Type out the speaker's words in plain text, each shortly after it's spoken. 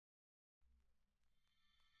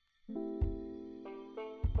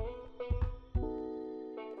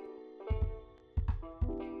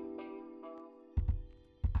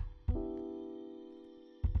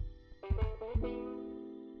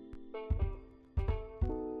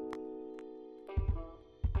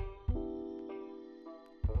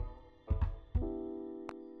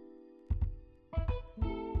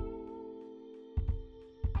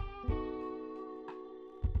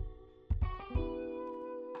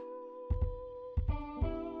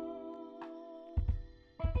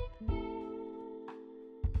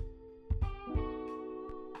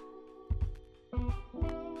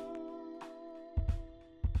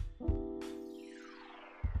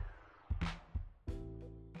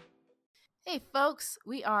Hey folks,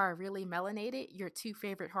 we are Really Melanated, your two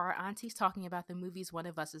favorite horror aunties talking about the movies one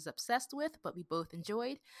of us is obsessed with, but we both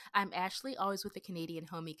enjoyed. I'm Ashley, always with the Canadian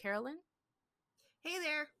homie Carolyn. Hey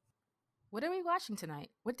there. What are we watching tonight?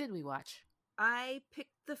 What did we watch? I picked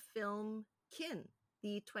the film Kin,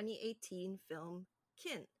 the 2018 film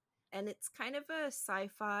Kin. And it's kind of a sci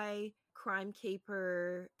fi crime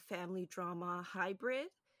caper family drama hybrid.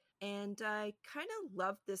 And I kind of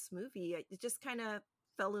loved this movie. I just kind of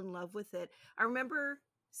fell in love with it. I remember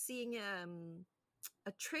seeing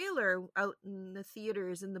a trailer out in the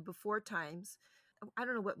theaters in the before times. I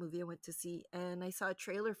don't know what movie I went to see, and I saw a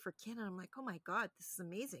trailer for Kin, and I'm like, oh my god, this is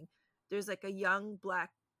amazing. There's like a young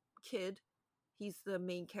black kid, he's the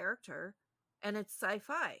main character, and it's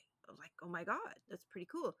sci-fi. I was like, oh my god, that's pretty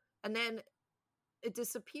cool. And then it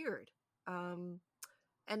disappeared. Um,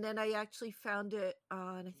 and then I actually found it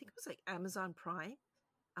on, I think it was like Amazon Prime.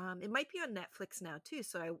 It might be on Netflix now too.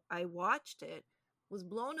 So I watched it, was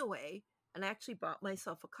blown away, and I actually bought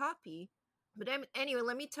myself a copy. But anyway,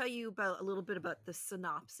 let me tell you about a little bit about the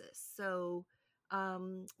synopsis. So,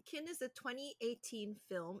 Kin is a 2018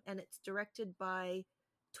 film, and it's directed by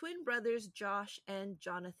twin brothers Josh and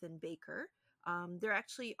Jonathan Baker. They're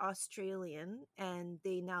actually Australian, and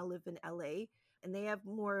they now live in LA, and they have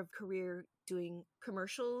more of a career doing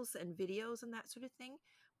commercials and videos and that sort of thing.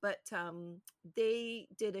 But they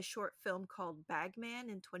did a short film called Bagman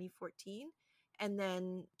in 2014, and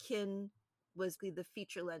then Kin was the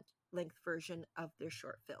feature length version of their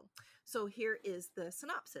short film. So here is the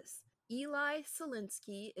synopsis. Eli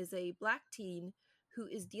Selinsky is a black teen who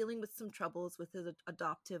is dealing with some troubles with his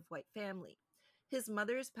adoptive white family. His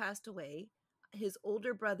mother has passed away, his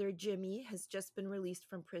older brother Jimmy has just been released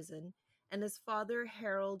from prison, and his father,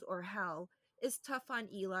 Harold or Hal, is tough on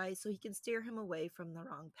Eli so he can steer him away from the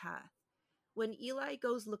wrong path. When Eli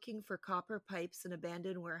goes looking for copper pipes in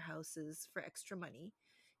abandoned warehouses for extra money,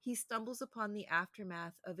 he stumbles upon the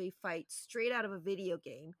aftermath of a fight straight out of a video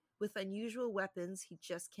game with unusual weapons he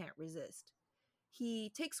just can't resist.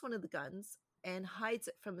 He takes one of the guns and hides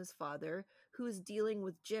it from his father, who is dealing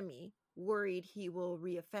with Jimmy, worried he will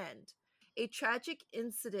reoffend. A tragic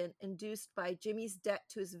incident induced by Jimmy's debt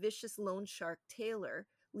to his vicious loan shark, Taylor,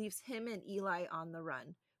 leaves him and Eli on the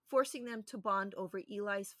run, forcing them to bond over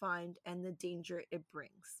Eli's find and the danger it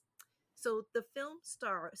brings. So the film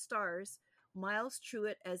stars Miles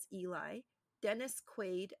Truitt as Eli, Dennis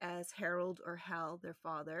Quaid as Harold or Hal, their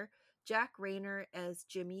father, Jack Rayner as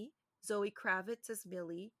Jimmy, Zoe Kravitz as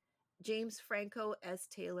Millie, James Franco as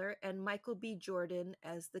Taylor, and Michael B. Jordan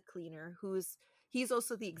as the cleaner, he's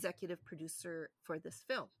also the executive producer for this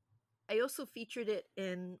film. I also featured it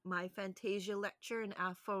in my Fantasia lecture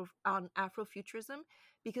on Afrofuturism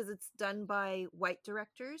because it's done by white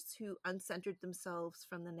directors who uncentered themselves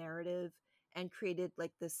from the narrative and created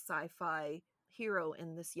like this sci-fi hero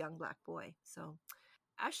in this young black boy. So,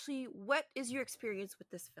 Ashley, what is your experience with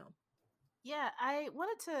this film? Yeah, I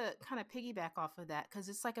wanted to kind of piggyback off of that because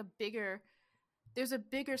it's like there's a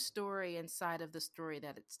bigger story inside of the story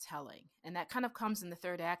that it's telling. And that kind of comes in the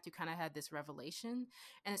third act. You kind of had this revelation.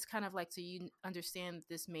 And it's kind of like, so you understand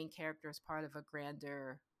this main character is part of a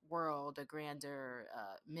grander world, a grander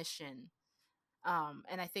mission.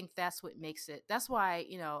 And I think that's what makes it, that's why,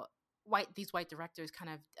 these white directors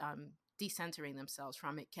kind of decentering themselves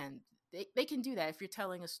from it they can do that if you're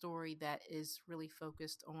telling a story that is really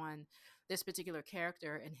focused on this particular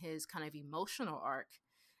character and his kind of emotional arc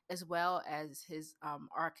as well as his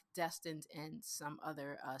arc destined in some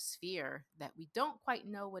other sphere that we don't quite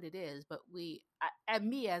know what it is, but and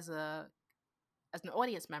me as an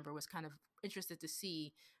audience member was kind of interested to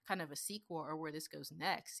see kind of a sequel or where this goes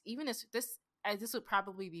next. Even as this would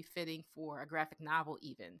probably be fitting for a graphic novel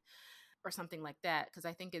even or something like that because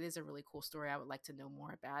I think it is a really cool story. I would like to know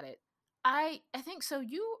more about it. I think so.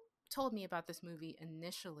 You told me about this movie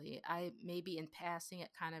initially. I maybe in passing had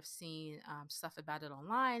kind of seen stuff about it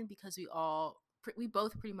online because we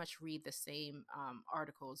both pretty much read the same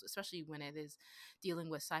articles, especially when it is dealing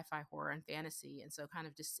with sci-fi, horror, and fantasy. And so, kind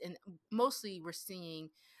of just and mostly we're seeing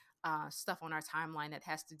stuff on our timeline that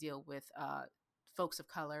has to deal with folks of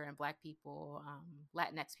color and Black people,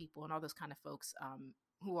 Latinx people, and all those kind of folks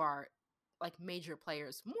who are like major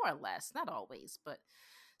players, more or less, not always, but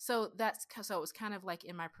so it was kind of like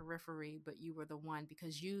in my periphery, but you were the one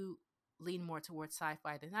because you lean more towards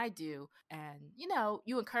sci-fi than I do, and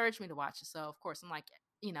you encourage me to watch it. So of course I'm like,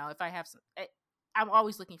 if I have I'm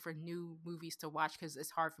always looking for new movies to watch because it's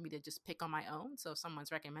hard for me to just pick on my own. So if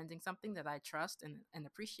someone's recommending something that I trust and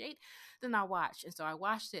appreciate, then I'll watch. And so I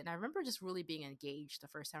watched it, and I remember just really being engaged the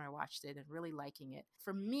first time I watched it and really liking it.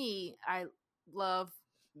 For me, I love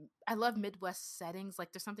I love Midwest settings.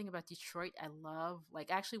 Like there's something about Detroit I love.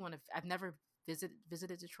 Like I actually want to. I've never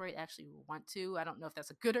visited Detroit. I actually want to. I don't know if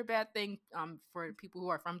that's a good or bad thing for people who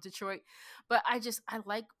are from Detroit, but I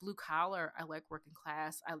like blue collar. I like working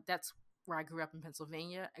class. That's where I grew up in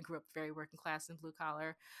Pennsylvania. I grew up very working class and blue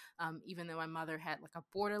collar, even though my mother had like a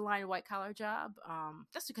borderline white collar job.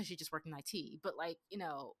 Just because she just worked in IT, but like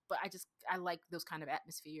but I like those kind of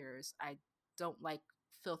atmospheres. I don't like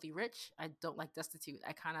filthy rich. I don't like destitute.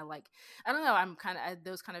 I kind of like, I don't know.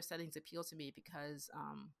 Those kind of settings appeal to me because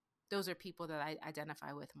those are people that I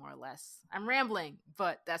identify with more or less. I'm rambling,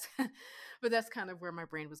 but that's but that's kind of where my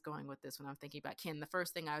brain was going with this when I'm thinking about Ken. The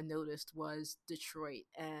first thing I noticed was Detroit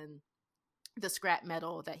and the scrap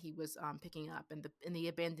metal that he was picking up and the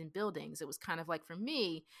abandoned buildings. It was kind of like for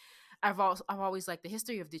me, I've always liked the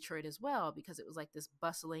history of Detroit as well because it was like this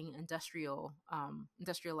bustling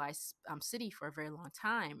industrialized city for a very long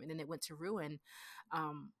time, and then it went to ruin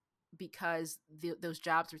because those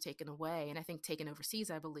jobs were taken away, and I think taken overseas,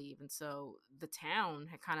 I believe, and so the town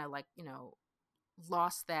had kind of like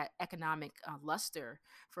lost that economic luster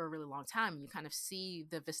for a really long time. You kind of see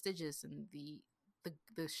the vestiges and the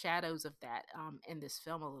shadows of that in this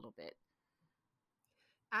film a little bit.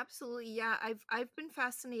 Absolutely. Yeah, I've been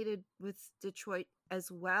fascinated with Detroit as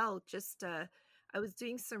well. Just I was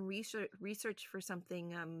doing some research for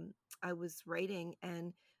something I was writing,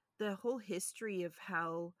 and the whole history of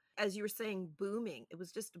how, as you were saying, booming. It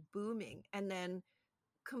was just booming and then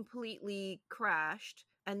completely crashed,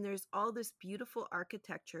 and there's all this beautiful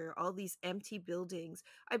architecture, all these empty buildings.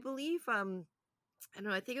 I believe I don't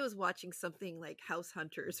know, I think I was watching something like House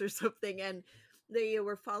Hunters or something, and they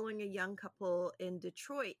were following a young couple in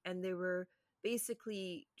Detroit, and they were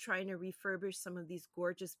basically trying to refurbish some of these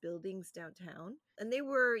gorgeous buildings downtown. And they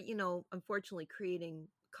were, unfortunately creating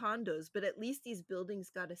condos, but at least these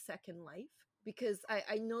buildings got a second life. Because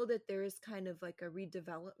I know that there is kind of like a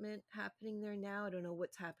redevelopment happening there now. I don't know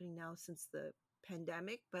what's happening now since the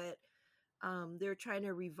pandemic, but they're trying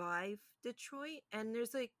to revive Detroit, and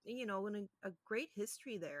there's like a great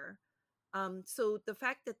history there. So the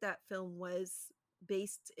fact that that film was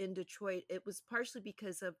based in Detroit, it was partially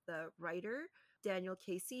because of the writer Daniel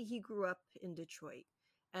Casey. He grew up in Detroit,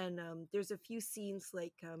 and there's a few scenes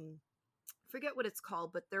like forget what it's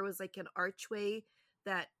called, but there was like an archway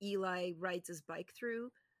that Eli rides his bike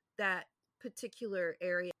through. That particular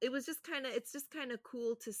area, it's just kind of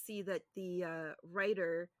cool to see that the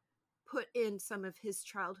writer put in some of his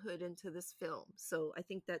childhood into this film. So I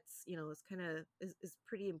think that's, is kind of is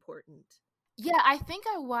pretty important. Yeah, I think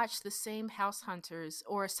I watched the same House Hunters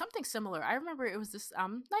or something similar. I remember it was this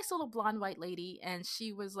nice little blonde white lady, and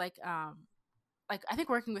she was like I think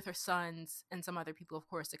working with her sons and some other people, of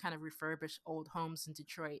course, to kind of refurbish old homes in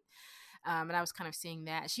Detroit. And I was kind of seeing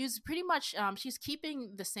that she was pretty much she's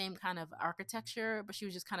keeping the same kind of architecture, but she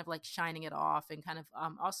was just kind of like shining it off and kind of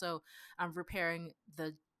also repairing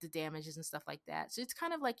the damages and stuff like that. So it's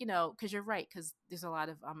kind of like because you're right, because there's a lot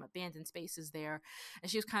of abandoned spaces there,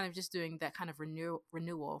 and she was kind of just doing that kind of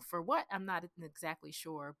renewal for what I'm not exactly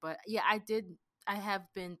sure, but yeah, I have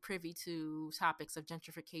been privy to topics of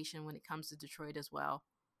gentrification when it comes to Detroit as well.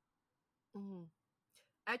 Mhm.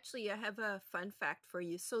 Actually, I have a fun fact for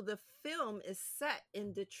you. So the film is set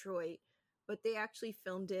in Detroit, but they actually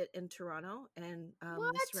filmed it in Toronto and the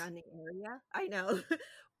What? surrounding area. I know,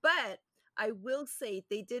 but I will say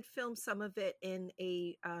they did film some of it in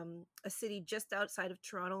a city just outside of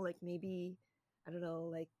Toronto, like maybe I don't know,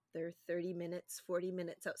 like they're 30 minutes, 40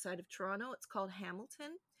 minutes outside of Toronto. It's called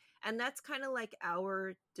Hamilton, and that's kind of like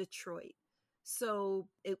our Detroit. So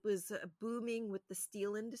it was booming with the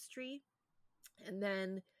steel industry, and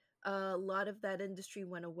then a lot of that industry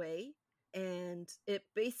went away, and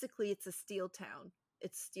it's a steel town.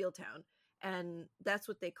 It's steel town, and that's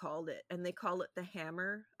what they called it, and they call it the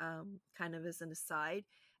Hammer, kind of as an aside.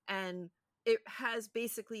 And it has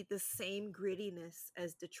basically the same grittiness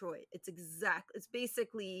as Detroit. It's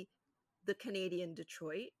basically the Canadian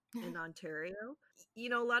Detroit in Ontario.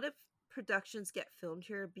 A lot of productions get filmed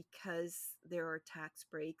here because there are tax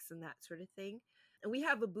breaks and that sort of thing. And we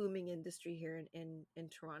have a booming industry here in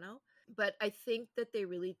Toronto. But I think that they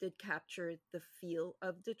really did capture the feel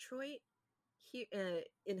of Detroit here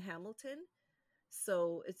in Hamilton.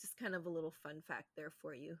 So it's just kind of a little fun fact there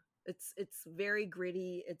for you. It's very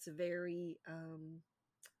gritty. It's very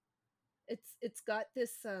it's got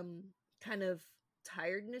this kind of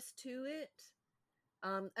tiredness to it.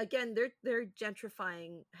 Again, they're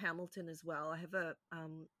gentrifying Hamilton as well. I have a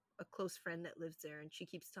close friend that lives there, and she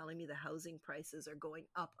keeps telling me the housing prices are going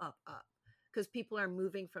up, up, up, because people are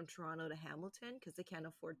moving from Toronto to Hamilton because they can't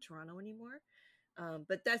afford Toronto anymore.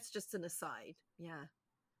 But that's just an aside. Yeah.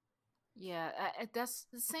 Yeah, that's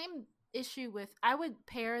the same issue with. I would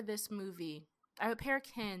pair this movie. I would pair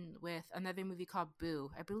Kin with another movie called Boo.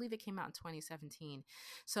 I believe it came out in 2017.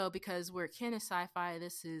 So because where Kin is sci-fi,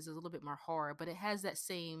 this is a little bit more horror, but it has that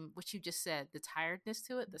same what you just said, the tiredness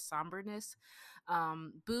to it, the somberness.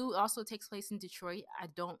 Boo also takes place in Detroit. I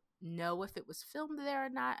don't know if it was filmed there or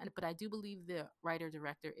not, but I do believe the writer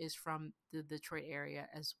director is from the Detroit area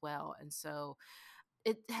as well, and so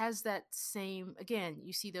it has that same, again,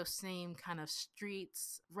 you see those same kind of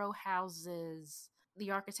streets, row houses, the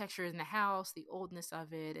architecture in the house, the oldness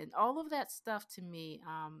of it, and all of that stuff. To me,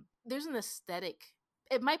 there's an aesthetic.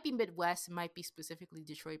 It might be Midwest, it might be specifically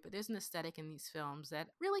Detroit, but there's an aesthetic in these films that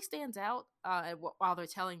really stands out while they're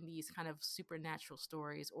telling these kind of supernatural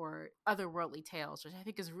stories or otherworldly tales, which I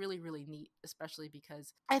think is really, really neat, especially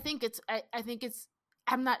because I think it's,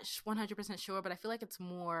 I'm not 100% sure, but I feel like it's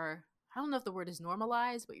more, I don't know if the word is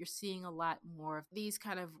normalized, but you're seeing a lot more of these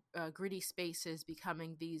kind of gritty spaces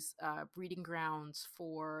becoming these breeding grounds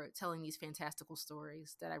for telling these fantastical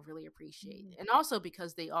stories that I really appreciate, Mm. and also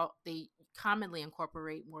because they commonly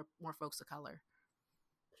incorporate more folks of color.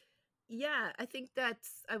 Yeah, I think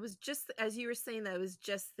that's, I was just, as you were saying that, I was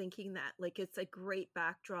just thinking that, like, it's a great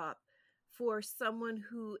backdrop for someone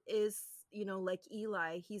who is, like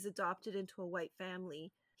Eli, he's adopted into a white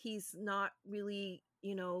family. He's not really,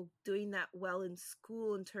 doing that well in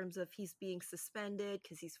school in terms of he's being suspended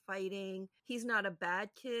because he's fighting. He's not a bad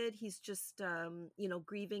kid. He's just,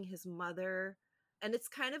 grieving his mother. And it's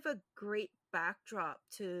kind of a great backdrop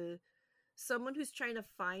to someone who's trying to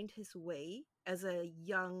find his way as a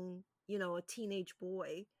young, a teenage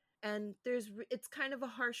boy. And it's kind of a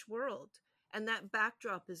harsh world. And that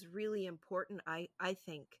backdrop is really important, I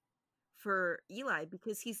think, for Eli,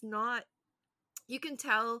 because he's not, you can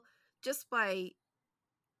tell just by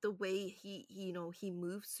the way he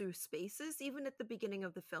moves through spaces, even at the beginning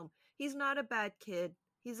of the film. He's not a bad kid.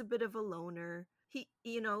 He's a bit of a loner. He's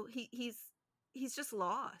just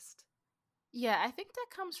lost. Yeah, I think that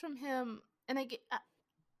comes from him, and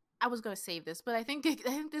I was going to save this, but I think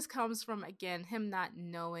this comes from, again, him not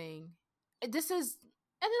knowing. This is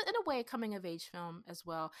in a way a coming of age film as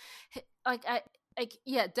well. Like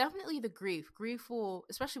yeah, definitely the grief will,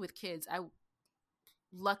 especially with kids. I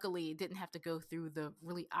luckily didn't have to go through the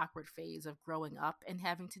really awkward phase of growing up and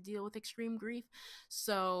having to deal with extreme grief.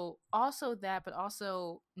 So also that, but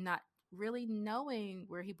also not really knowing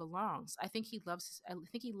where he belongs. I think he loves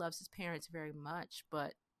his parents very much,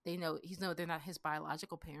 but they're not his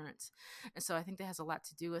biological parents, and so I think that has a lot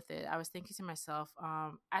to do with it. I was thinking to myself,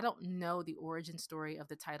 I don't know the origin story of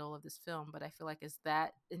the title of this film, but I feel like, is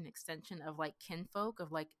that an extension of like kinfolk,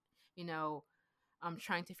 of like, you know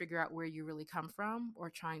trying to figure out where you really come from,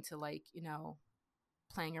 or trying to, like,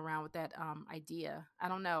 playing around with that idea. I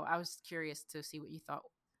don't know. I was curious to see what you thought.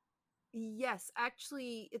 Yes,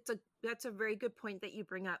 actually, that's a very good point that you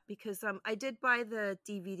bring up, because I did buy the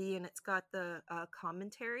DVD and it's got the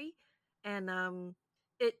commentary, and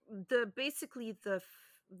it the basically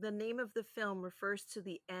the name of the film refers to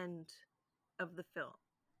the end of the film.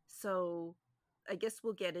 So I guess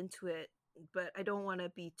we'll get into it, but I don't want to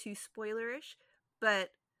be too spoilerish.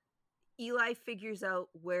 But Eli figures out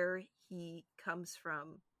where he comes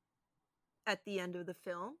from at the end of the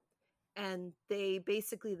film, and they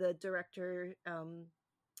basically, the director,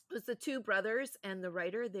 it was the two brothers and the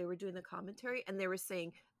writer, they were doing the commentary, and they were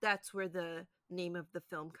saying that's where the name of the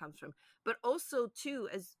film comes from. But also too,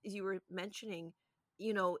 as you were mentioning,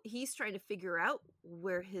 he's trying to figure out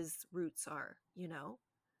where his roots are,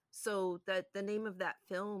 so that the name of that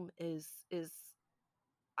film is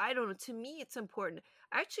I don't know, to me it's important.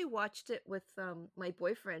 I actually watched it with my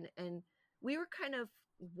boyfriend, and we were kind of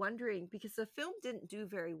wondering, because the film didn't do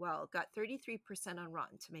very well. It got 33% on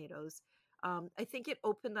Rotten Tomatoes. I think it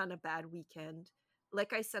opened on a bad weekend.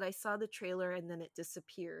 Like I said, I saw the trailer and then it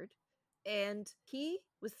disappeared. And he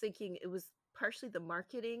was thinking it was partially the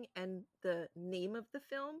marketing and the name of the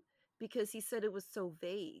film, because he said it was so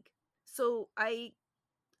vague. So I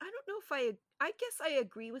don't know if I guess I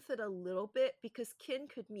agree with it a little bit, because kin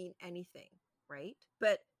could mean anything, right?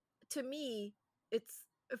 But to me, it's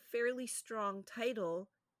a fairly strong title,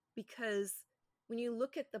 because when you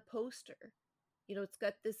look at the poster, it's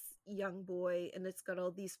got this young boy and it's got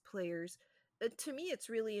all these players. To me, it's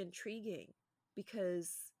really intriguing,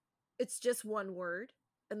 because it's just one word,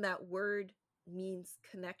 and that word means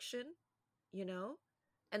connection, you know?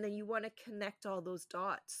 And then you want to connect all those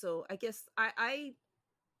dots. So I guess I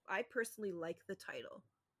personally like the title.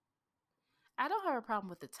 I don't have a problem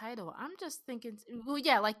with the title. I'm just thinking, well,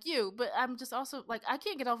 yeah, like you, but I'm just also like, I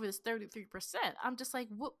can't get over this 33%. I'm just like,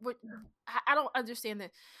 what? I don't understand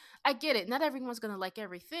that. I get it. Not everyone's going to like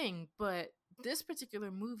everything, but this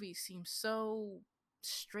particular movie seems so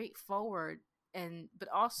straightforward, and but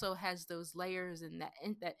also has those layers and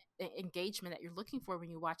that engagement that you're looking for when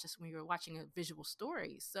you watch this, when you're watching a visual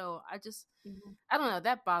story. So Mhm. I don't know,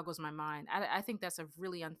 that boggles my mind. I think that's a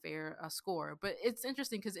really unfair score, but it's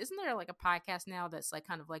interesting because isn't there like a podcast now that's like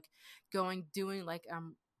kind of like doing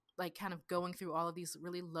like kind of going through all of these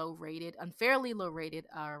really low rated, unfairly low rated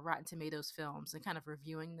Rotten Tomatoes films and kind of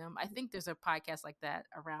reviewing them. I think there's a podcast like that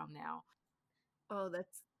around now. Oh,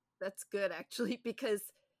 that's good actually because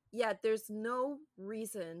yeah, there's no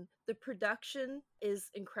reason. The production is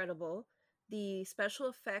incredible. The special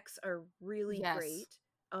effects are really Yes. great.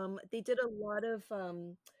 They did a lot of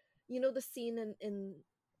the scene in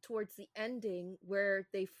towards the ending where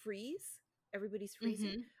they freeze, everybody's freezing.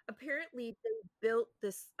 Mm-hmm. Apparently they built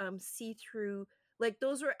this see-through, like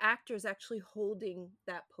those were actors actually holding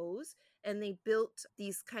that pose, and they built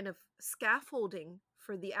these kind of scaffolding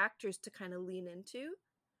for the actors to kind of lean into.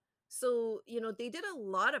 So, they did a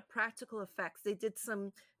lot of practical effects. They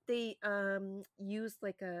used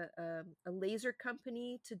like a laser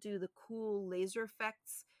company to do the cool laser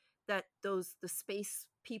effects that the space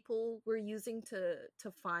people were using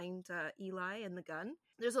to find Eli and the gun.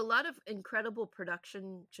 There's a lot of incredible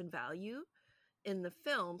production value in the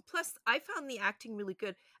film. Plus, I found the acting really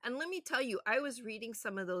good. And let me tell you, I was reading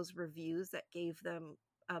some of those reviews that gave them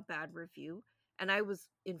a bad review, and I was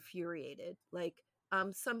infuriated. Like,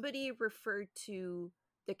 somebody referred to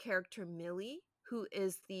the character Millie, who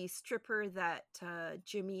is the stripper that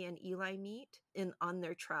Jimmy and Eli meet in on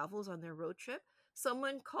their travels on their road trip.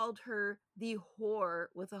 Someone called her the whore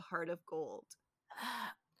with a heart of gold,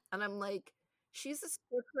 and I'm like, she's a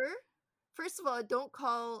stripper. First of all, don't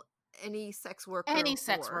call any sex worker Any a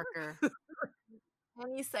sex whore. worker.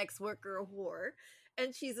 Any sex worker a whore.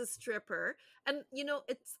 And she's a stripper. And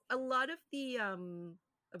it's a lot of the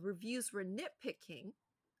reviews were nitpicking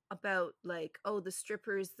about, like, oh, the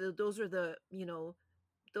strippers, those are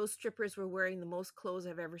those strippers were wearing the most clothes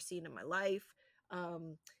I've ever seen in my life.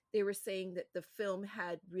 They were saying that the film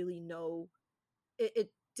had really it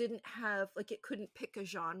didn't have, like, it couldn't pick a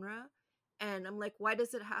genre. And I'm like, why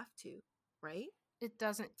does it have to? Right? It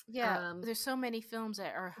doesn't. Yeah, Um, there's so many films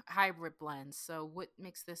that are hybrid blends. So what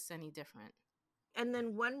makes this any different? and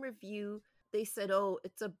then one review, they said, oh,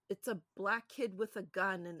 it's a black kid with a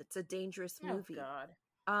gun and it's a dangerous Oh movie. God.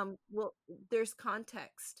 Well, there's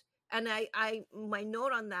context. And I my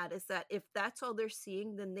note on that is that if that's all they're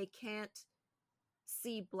seeing, then they can't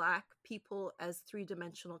see black people as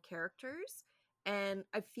three-dimensional characters. And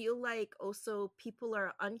I feel like also people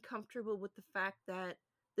are uncomfortable with the fact that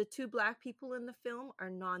the two black people in the film are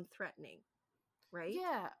non-threatening, right?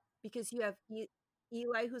 Yeah, Because you have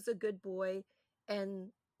Eli, who's a good boy, and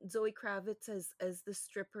Zoe Kravitz as the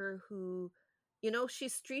stripper who,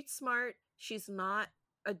 she's street smart. She's not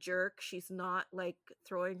a jerk. She's not like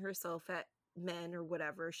throwing herself at men or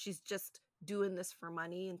whatever. She's just doing this for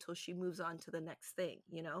money until she moves on to the next thing.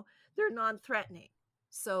 They're non-threatening.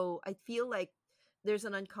 So I feel like there's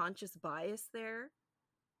an unconscious bias there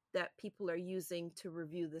that people are using to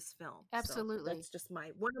review this film. So absolutely. that's just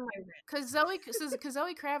my one of my rants. Cause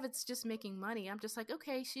Zoe Kravitz just making money. I'm just like,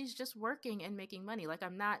 okay, she's just working and making money. Like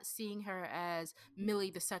I'm not seeing her as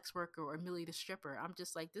Millie the sex worker or Millie the stripper. I'm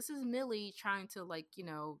just like, this is Millie trying to like,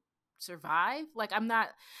 survive. Like I'm not.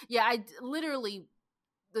 Yeah, literally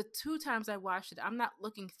the two times I watched it, I'm not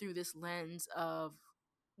looking through this lens of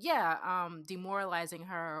demoralizing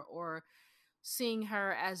her or seeing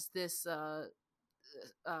her as this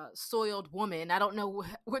soiled woman. I don't know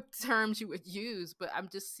what terms you would use, but I'm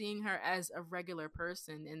just seeing her as a regular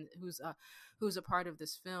person and who's a part of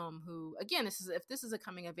this film. Who, again, if this is a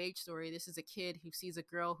coming of age story, this is a kid who sees a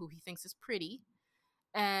girl who he thinks is pretty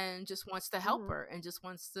and just wants to help Mhm. her and just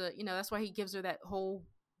wants to, that's why he gives her that whole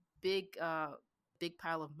big big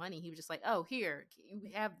pile of money. He was just like, oh, here,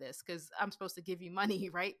 you have this because I'm supposed to give you money,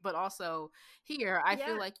 right? But also, here, I feel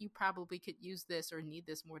Yeah. like you probably could use this or need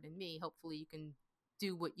this more than me. Hopefully you can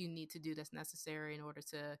do what you need to do that's necessary in order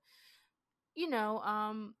to, you know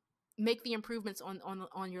um make the improvements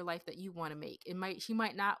on your life that you want to make. She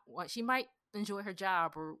might not want, she might enjoy her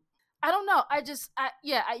job, or I don't know.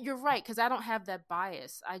 You're right, because I don't have that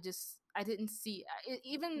bias. I didn't see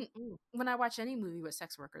even Mm-mm. when I watch any movie with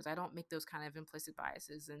sex workers, I don't make those kind of implicit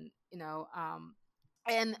biases. And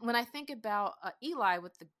when I think about Eli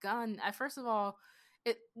with the gun, I first of all,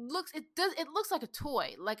 it looks like a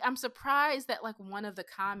toy. Like I'm surprised that like one of the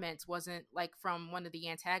comments wasn't like from one of the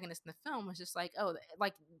antagonists in the film, was just like, oh,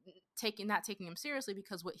 like not taking him seriously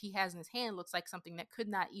because what he has in his hand looks like something that could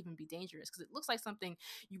not even be dangerous, because it looks like something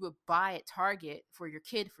you would buy at Target for your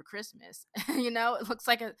kid for Christmas. It looks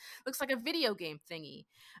like a video game thingy.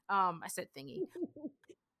 I said thingy.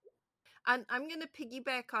 I'm gonna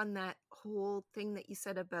piggyback on that whole thing that you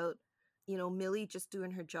said about, Millie just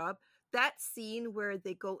doing her job. That scene where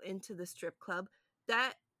they go into the strip club,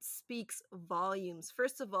 that speaks volumes.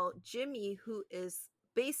 First of all, Jimmy, who is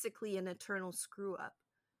basically an eternal screw up.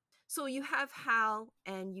 So you have Hal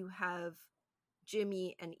and you have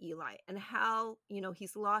Jimmy and Eli. And Hal,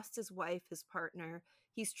 he's lost his wife, his partner.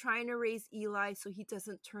 He's trying to raise Eli so he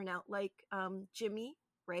doesn't turn out like Jimmy,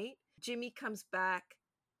 right? Jimmy comes back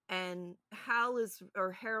and Harold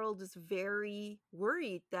is very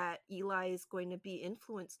worried that Eli is going to be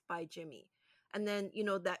influenced by Jimmy. And then,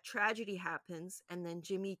 that tragedy happens and then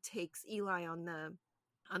Jimmy takes Eli on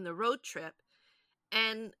the road trip,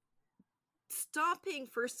 and stopping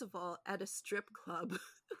first of all at a strip club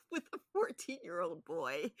with a 14-year-old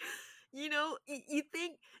boy, you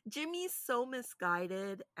think Jimmy's so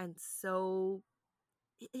misguided and so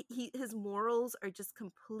his morals are just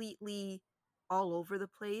completely all over the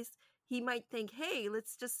place. He might think, hey,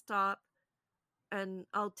 let's just stop and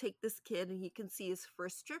I'll take this kid and he can see his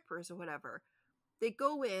first strippers or whatever. They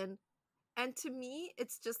go in, and to me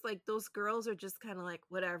it's just like those girls are just kind of like,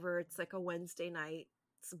 whatever, it's like a Wednesday night,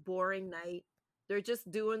 it's a boring night, they're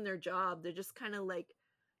just doing their job, they're just kind of like,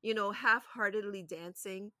 half-heartedly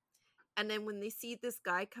dancing. And then when they see this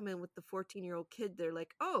guy come in with the 14-year-old kid, they're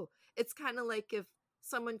like, oh, it's kind of like if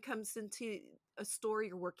someone comes into a store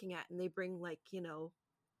you're working at and they bring like,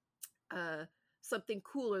 uh something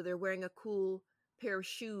cool, or they're wearing a cool pair of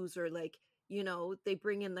shoes, or like, they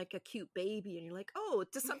bring in like a cute baby and you're like, oh,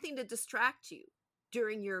 just something to distract you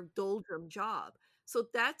during your doldrum job. So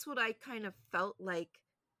that's what I kind of felt like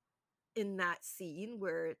in that scene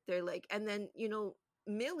where they're like, and then,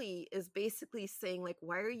 Millie is basically saying like,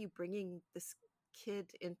 why are you bringing this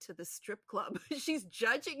kid into the strip club? She's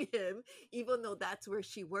judging him even though that's where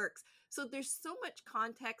she works. So there's so much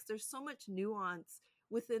context, there's so much nuance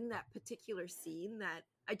within that particular scene that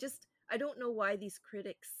I don't know why these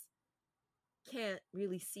critics can't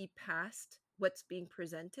really see past what's being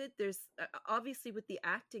presented. There's obviously with the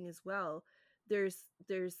acting as well, there's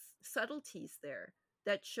subtleties there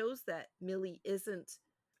that shows that Millie isn't,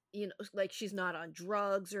 like, she's not on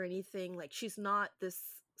drugs or anything, like she's not this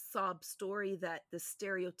sob story, that the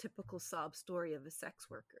stereotypical sob story of a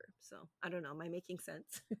sex worker. So I don't know, am I making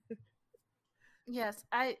sense? Yes,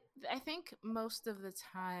 I think most of the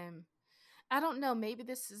time, I don't know, maybe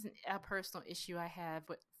this is a personal issue I have,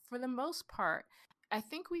 but for the most part, I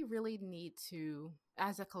think we really need to,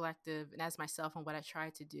 as a collective and as myself and what I try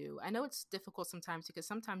to do. I know it's difficult sometimes because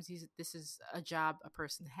sometimes this is a job a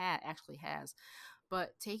person actually has,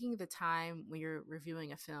 but taking the time when you're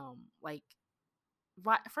reviewing a film, like,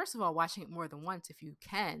 first of all, watching it more than once if you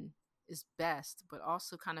can is best, but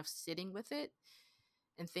also kind of sitting with it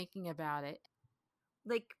and thinking about it.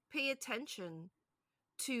 Like, pay attention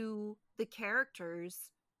to the characters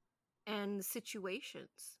and the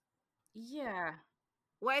situations. Yeah.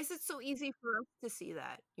 Why is it so easy for us to see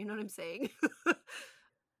that? You know what I'm saying?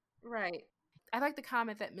 Right. I like the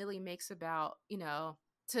comment that Millie makes about,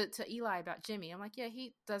 to Eli about Jimmy. I'm like, yeah,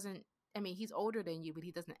 he doesn't, I mean, he's older than you, but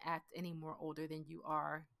he doesn't act any more older than you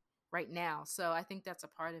are right now. So I think that's a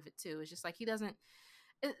part of it too. It's just like he doesn't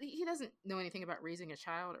know anything about raising a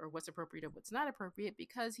child or what's appropriate or what's not appropriate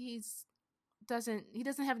because he doesn't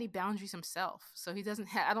have any boundaries himself. So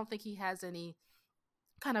I don't think he has any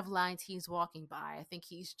kind of lines he's walking by. I think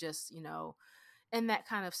he's just, in that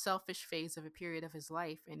kind of selfish phase of a period of his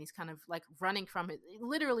life, and he's kind of like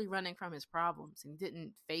literally running from his problems, and he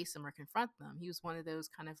didn't face them or confront them. He was one of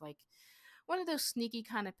those sneaky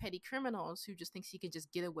kind of petty criminals who just thinks he can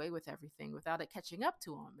just get away with everything without it catching up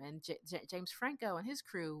to him. And James Franco and his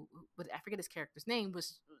crew, I forget his character's name,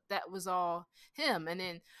 that was all him. And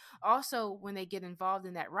then also when they get involved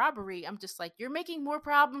in that robbery, I'm just like, you're making more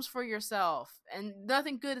problems for yourself, and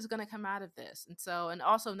nothing good is going to come out of this. And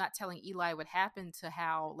also not telling Eli what happened to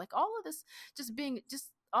Hal, like all of this, just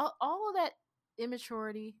all of that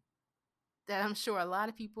immaturity that I'm sure a lot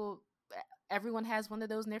of people, everyone has one of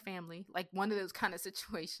those in their family, like one of those kind of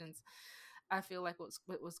situations. I feel like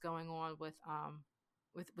what was going on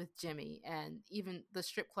with Jimmy, and even the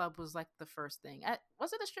strip club was like the first thing.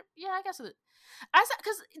 Was it a strip? Yeah, I guess it.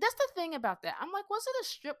 Because that's the thing about that. I'm like, was it a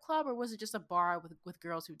strip club or was it just a bar with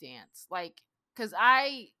girls who dance? Like, because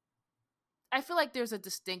I feel like there's a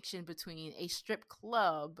distinction between a strip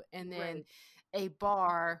club and then Right. a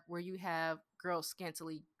bar where you have girls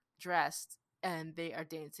scantily dressed and they are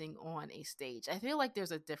dancing on a stage. I feel like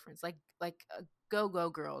there's a difference. Like go-go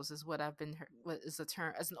girls is what I've been what is a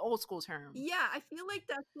term, as an old school term. Yeah, I feel like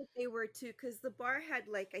that's what they were too, because the bar had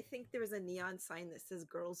like, I think there was a neon sign that says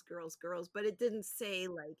girls, girls, girls, but it didn't say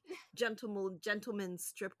like gentlemen's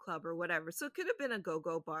strip club or whatever. So it could have been a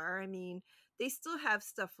go-go bar. I mean, they still have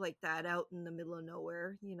stuff like that out in the middle of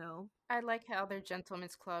nowhere, you know. I like how they're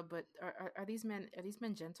gentlemen's club, but are these men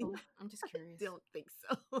gentle? I'm just curious. Don't think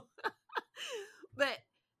so. But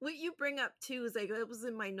what you bring up too is like, it was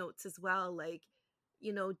in my notes as well. Like,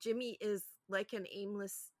 you know, Jimmy is like an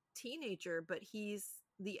aimless teenager, but he's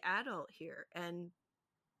the adult here. And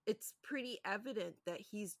it's pretty evident that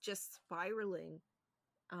he's just spiraling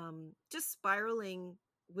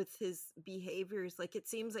with his behaviors. Like, it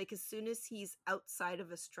seems like as soon as he's outside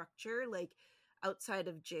of a structure, like outside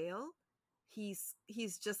of jail, he's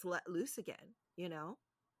just let loose again, you know.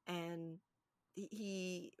 And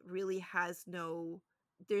he really has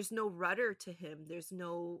there's no rudder to him. There's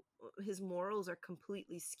no His morals are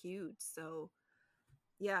completely skewed. So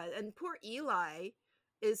yeah, and poor Eli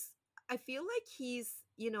is, I feel like he's,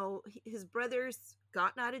 you know, his brothers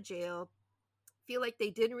gotten out of jail, feel like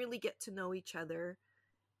they didn't really get to know each other,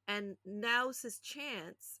 and now's his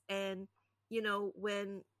chance. And you know,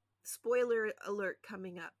 when, spoiler alert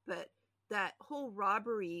coming up, but that whole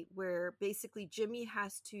robbery where basically Jimmy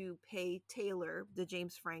has to pay Taylor, the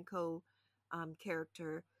James Franco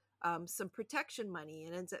character, some protection money,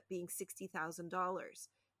 and ends up being $60,000.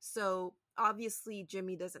 So obviously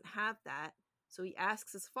Jimmy doesn't have that, so he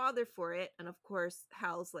asks his father for it, and of course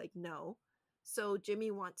Hal's like no. So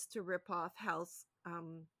Jimmy wants to rip off Hal's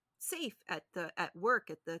safe at work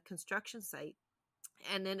at the construction site,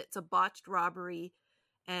 and then it's a botched robbery,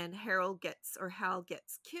 and Hal gets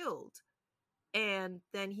killed. And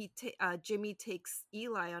then Jimmy takes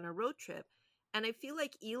Eli on a road trip, and I feel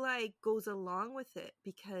like Eli goes along with it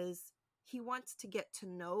because he wants to get to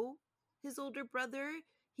know his older brother.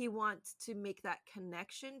 He wants to make that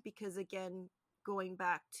connection because, again, going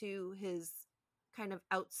back to his kind of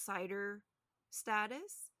outsider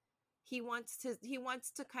status, he wants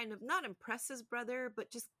to kind of not impress his brother, but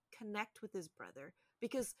just connect with his brother,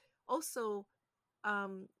 because also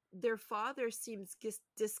their father seems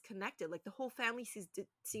disconnected. Like, the whole family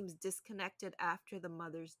seems disconnected after the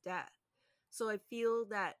mother's death. So I feel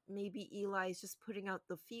that maybe Eli is just putting out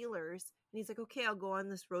the feelers, and he's like, okay, I'll go on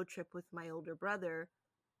this road trip with my older brother,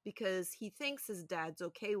 because he thinks his dad's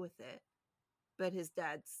okay with it, but his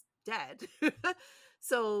dad's dead.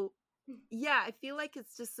 So yeah, I feel like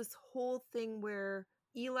it's just this whole thing where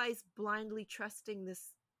Eli's blindly trusting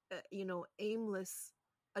this, aimless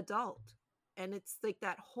adult. And it's like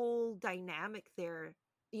that whole dynamic there,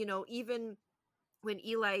 even when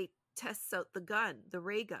Eli tests out the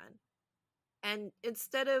ray gun. And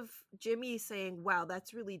instead of Jimmy saying, wow,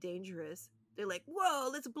 that's really dangerous, they're like, whoa,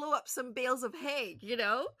 let's blow up some bales of hay, you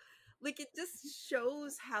know? Like, it just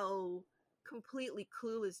shows how completely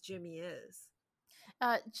clueless Jimmy is.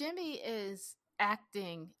 Jimmy is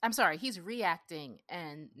acting. I'm sorry, he's reacting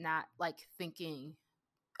and not like thinking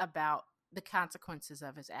about the consequences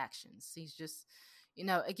of his actions. He's just,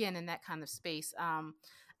 again, in that kind of space.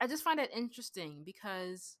 I just find it interesting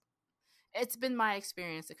because it's been my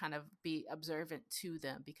experience to kind of be observant to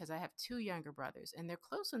them, because I have two younger brothers and they're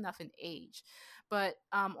close enough in age, but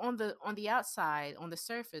on the outside, on the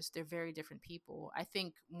surface, they're very different people. I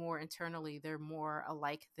think more internally they're more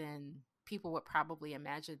alike than people would probably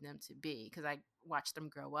imagine them to be, because I watched them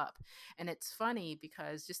grow up. And it's funny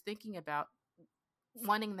because just thinking about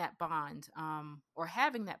wanting that bond, or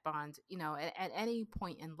having that bond, at any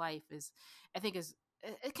point in life is, I think, is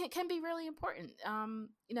it can be really important.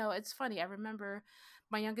 It's funny. I remember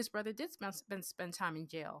my youngest brother did spend time in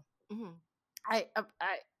jail. Mm-hmm.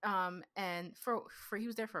 And for he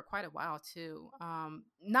was there for quite a while too.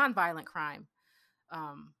 Nonviolent crime.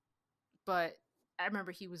 But I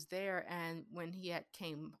remember he was there, and when he had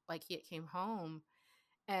came home,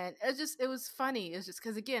 and it was funny. It was just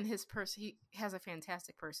because, again, he has a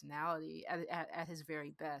fantastic personality at his very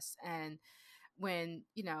best. And when,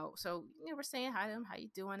 so, we're saying hi to him, how you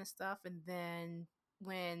doing and stuff. And then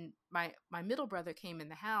when my middle brother came in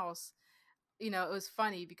the house, it was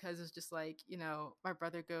funny because it was just like, my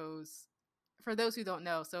brother goes, for those who don't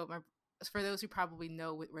know, for those who probably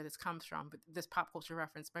know where this comes from, but this pop culture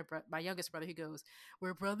reference, my youngest brother, he goes,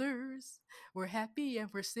 we're brothers, we're happy, and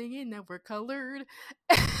we're singing, and we're colored.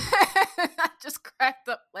 I just cracked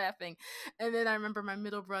up laughing. And then I remember my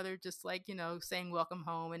middle brother just like, saying welcome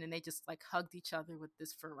home, and then they just like hugged each other with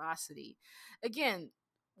this ferocity. Again,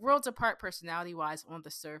 worlds apart personality wise on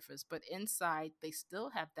the surface, but inside they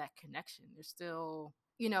still have that connection. They're still,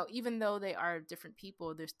 even though they are different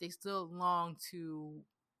people, they still long to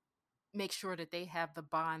make sure that they have the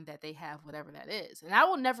bond that they have, whatever that is. And I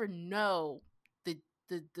will never know the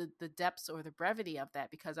the depths or the brevity of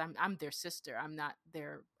that, because I'm their sister. I'm not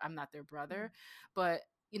their brother. But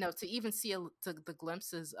to even see the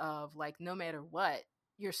glimpses of, like, no matter what,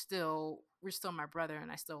 we're still my brother,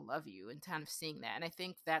 and I still love you, and kind of seeing that. And I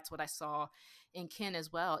think that's what I saw in Ken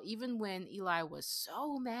as well. Even when Eli was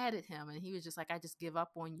so mad at him and he was just like, I just give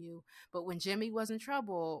up on you. But when Jimmy was in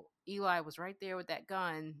trouble, Eli was right there with that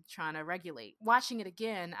gun trying to regulate. Watching it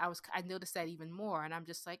again, I noticed that even more, and I'm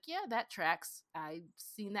just like, yeah, that tracks. I've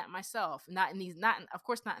seen that myself. Of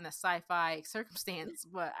course not in a sci-fi circumstance,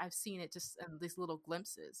 but I've seen it just in these little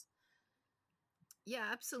glimpses. Yeah,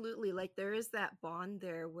 absolutely. Like there is that bond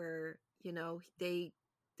there where,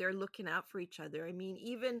 they're looking out for each other. I mean,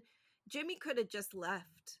 even Jimmy could have just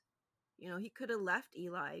left. He could have left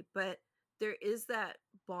Eli, but there is that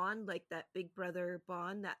bond, like that big brother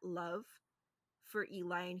bond, that love for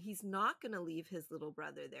Eli, and he's not going to leave his little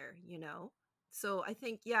brother there. So I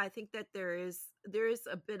think that there is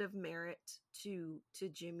a bit of merit to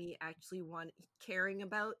Jimmy actually caring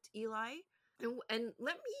about Eli. And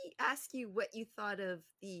let me ask you what you thought of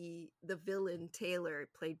the villain Taylor,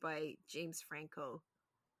 played by James Franco.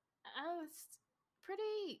 I was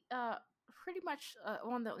pretty much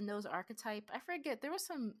on the nose archetype. I forget, there was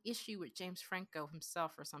some issue with James Franco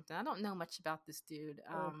himself or something. I don't know much about this dude.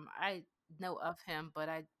 Oh, I know of him, but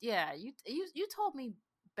yeah, you told me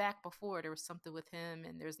back before there was something with him,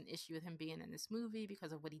 and there's an issue with him being in this movie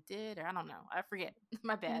because of what he did, or I don't know. I forget.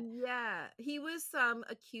 My bad. yeah, he was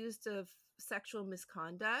accused of sexual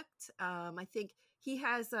misconduct. I think he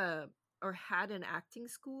has a or had an acting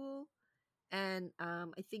school, and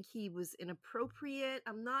I think he was inappropriate.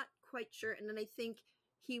 I'm not quite sure. And then I think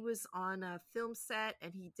he was on a film set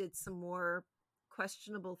and he did some more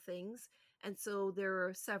questionable things. And so there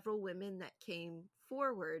were several women that came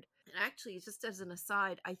forward. And actually, just as an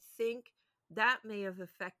aside, I think that may have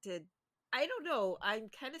affected. I don't know. I'm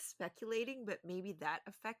kind of speculating, but maybe that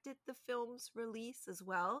affected the film's release as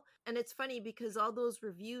well. And it's funny because all those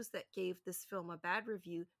reviews that gave this film a bad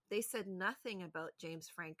review, they said nothing about James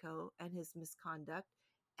Franco and his misconduct.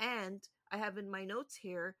 And I have in my notes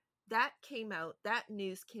here that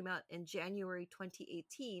news came out in January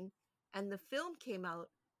 2018, and the film came out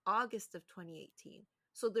August of 2018.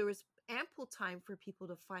 So there was ample time for people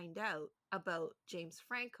to find out about James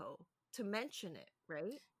Franco, to mention it,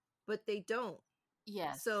 right? But they don't.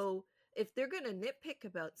 Yes. So if they're going to nitpick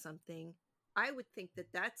about something, I would think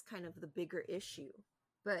that that's kind of the bigger issue.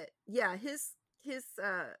 But yeah, his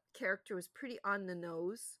character was pretty on the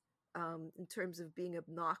nose, in terms of being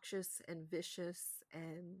obnoxious and vicious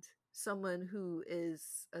and someone who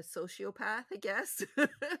is a sociopath, I guess.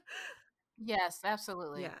 Yes,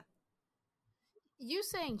 absolutely. Yeah. You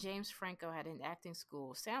saying James Franco had an acting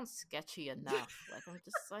school sounds sketchy enough. Like, I'm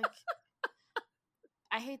just like,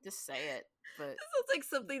 I hate to say it, but This looks like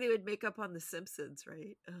something they would make up on The Simpsons,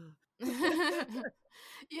 right?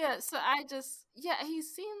 yeah, so yeah, he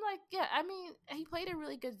seemed like, yeah, I mean, he played a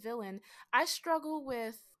really good villain. I struggle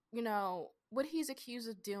with, what he's accused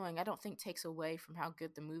of doing. I don't think takes away from how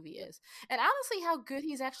good the movie is, and honestly, how good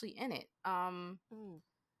he's actually in it. Mm.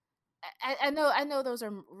 I know those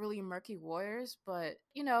are really murky waters, but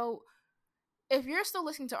if you're still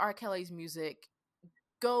listening to R. Kelly's music,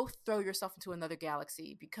 go throw yourself into another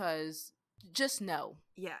galaxy, because just know,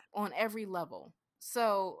 Yeah. on every level.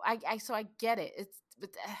 So I get it. But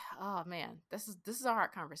oh man, this is a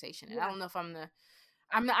hard conversation, and I Yeah. don't know if I'm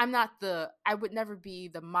not I would never be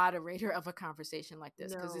the moderator of a conversation like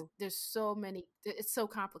this, because No. there's so many. It's so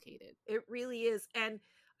complicated. It really is. And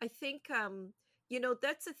I think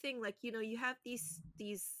that's the thing, like, you have these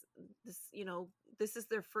this, this is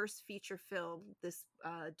their first feature film, this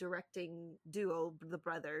directing duo, the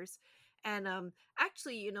brothers. And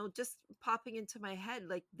actually, just popping into my head,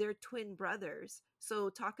 like they're twin brothers. So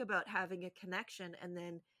talk about having a connection and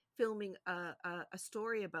then filming a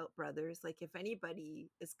story about brothers. Like if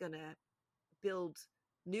anybody is going to build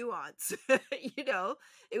nuance,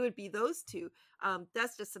 it would be those two.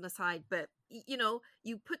 That's just an aside, but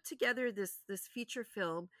you put together this feature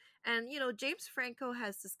film, and James Franco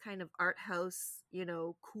has this kind of art house,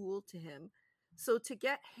 cool to him. So to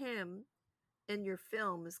get him in your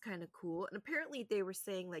film is kind of cool. And apparently they were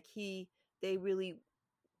saying like they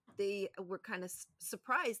were kind of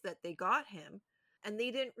surprised that they got him, and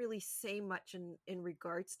they didn't really say much in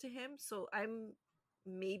regards to him. So I'm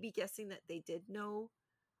maybe guessing that they did know,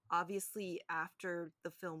 obviously, after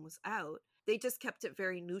the film was out. They just kept it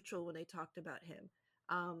very neutral when they talked about him.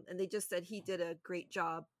 And they just said he did a great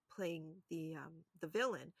job playing the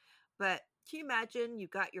villain. But can you imagine you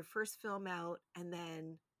got your first film out and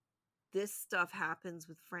then this stuff happens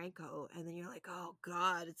with Franco, and then you're like, oh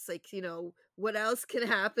God, it's like, what else can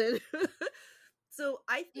happen? So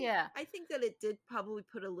Yeah. I think that it did probably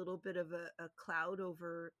put a little bit of a cloud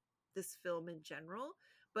over this film in general.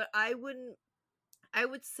 But I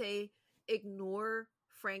would say ignore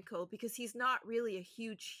Franco because he's not really a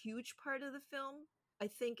huge part of the film. I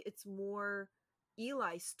think it's more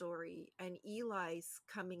Eli's story and Eli's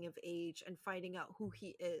coming of age and finding out who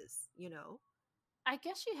he is. I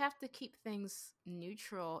guess you have to keep things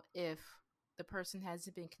neutral if the person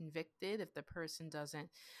hasn't been convicted, if the person doesn't.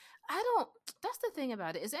 I don't That's the thing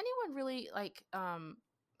about it. Is anyone really like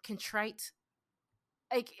contrite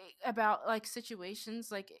like about like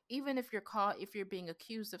situations, like even if you're caught, if you're being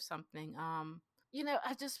accused of something,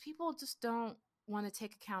 I just people just don't want to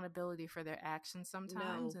take accountability for their actions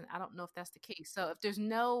sometimes, No. and I don't know if that's the case. So if there's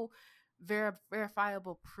no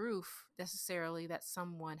verifiable proof necessarily that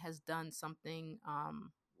someone has done something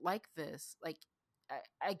like this, like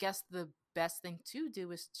I guess the best thing to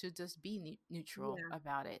do is to just be neutral Yeah.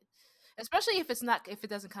 about it, especially if it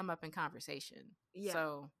doesn't come up in conversation. Yeah.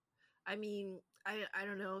 So I mean, I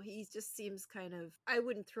don't know. He just seems kind of. I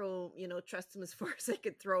wouldn't trust him as far as I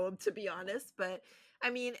could throw him, to be honest. But I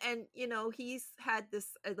mean, and he's had this,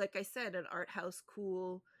 like I said, an art house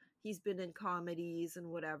cool. He's been in comedies and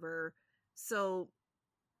whatever. So,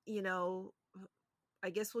 you know, I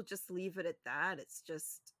guess we'll just leave it at that.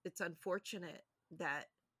 It's unfortunate that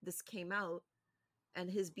this came out and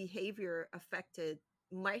his behavior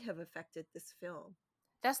might have affected this film.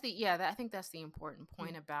 that's the yeah, I think that's the important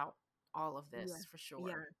point about all of Yeah. this for sure.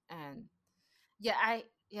 Yeah. And yeah,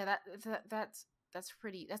 that's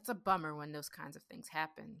pretty, that's a bummer when those kinds of things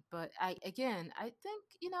happen. But I think,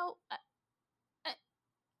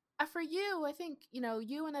 for you, I think,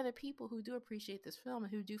 you and other people who do appreciate this film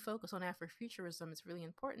and who do focus on Afrofuturism, it's really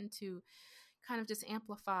important to kind of just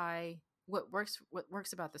amplify what works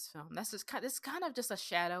about this film. This kind of just a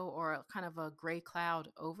shadow or a kind of a gray cloud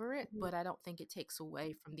over it, Mhm. but I don't think it takes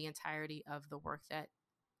away from the entirety of the work that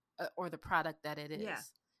or the product that it Yeah.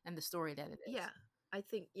 is and the story that it is. Yeah, I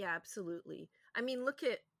think yeah, absolutely. I mean, look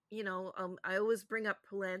at I always bring up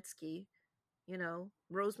Polanski.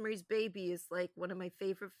 Rosemary's Baby is like one of my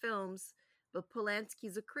favorite films, but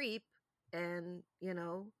Polanski's a creep, and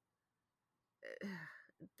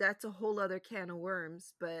that's a whole other can of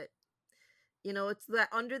worms. But it's that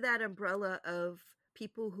under that umbrella of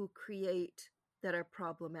people who create that are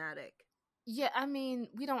problematic. Yeah, I mean,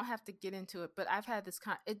 we don't have to get into it, but I've had this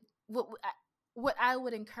kind it what I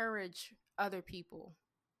would encourage other people,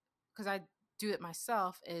 because I do it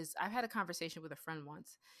myself, is I've had a conversation with a friend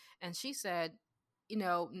once, and she said,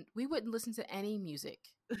 we wouldn't listen to any music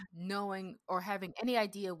knowing or having any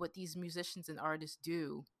idea what these musicians and artists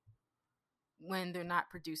do when they're not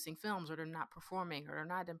producing films or they're not performing or they're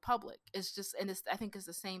not in public. It's just, and I think it's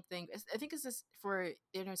the same thing. I think it's just for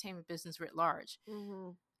the entertainment business writ large.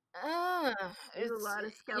 Hmm. Uh, There's a it's, lot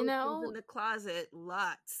of skeletons in the closet,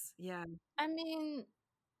 lots. Yeah. I mean,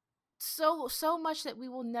 so much that we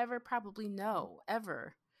will never probably know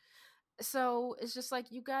ever. So it's just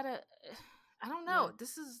like you gotta. I don't Yeah. know.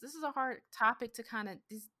 This is a hard topic to kind of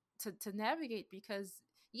to navigate, because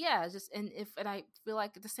yeah, just and I feel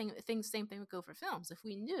like same thing would go for films. If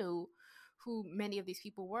we knew who many of these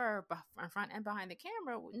people were in front and behind the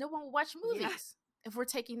camera, no one would watch Yeah. movies. If we're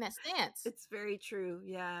taking that stance, It's very true.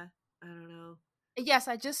 Yeah. I don't know. yes,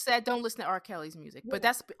 I just said don't listen to R. Kelly's music, Yeah. but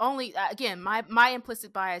that's only again my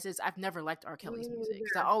implicit bias is I've never liked R. Kelly's music.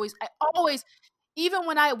 So I always, even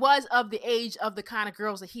when I was of the age of the kind of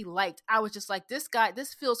girls that he liked, I was just like, this guy,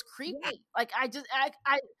 this feels creepy. Yeah. Like I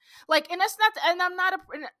like, and that's not, and I'm not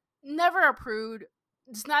never a prude.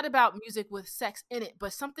 It's not about music with sex in it,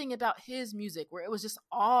 but something about his music where it was just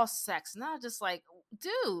all sex, and I was just like,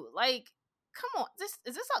 dude, like, come on,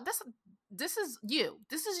 this is you.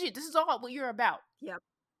 This is you. This is all what you're about. Yep.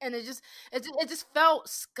 And it just felt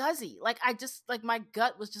scuzzy. Like I just, like my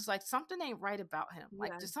gut was just like, something ain't right about him.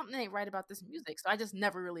 Like Yeah. just something ain't right about this music. So I just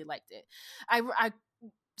never really liked it. I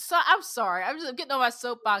so I'm sorry. I'm just getting on my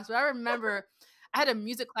soapbox, but I remember I had a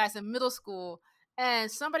music class in middle school,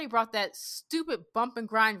 and somebody brought that stupid bump and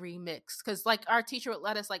grind remix, because like our teacher would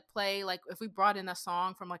let us like play, like if we brought in a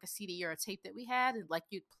song from like a CD or a tape that we had, and like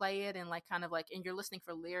you'd play it and like kind of like, and you're listening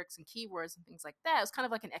for lyrics and keywords and things like that. It was kind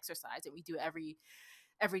of like an exercise that we do every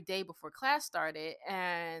day before class started.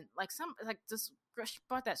 And like some like this girl, she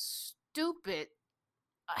brought that stupid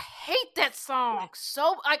I hate that song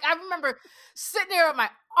so. Like, I remember sitting there with my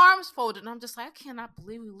arms folded, and I'm just like, I cannot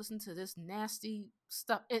believe we listened to this nasty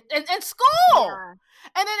stuff in school. Yeah.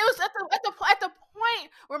 And then it was at the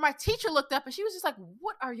point where my teacher looked up, and she was just like,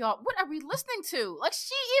 "What are y'all? What are we listening to?" Like,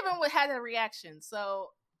 she even had a reaction.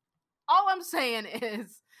 So all I'm saying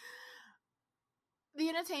is, the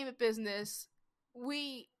entertainment business.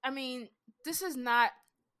 I mean, this is not.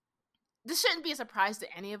 This shouldn't be a surprise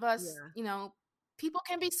to any of us. Yeah. You know, people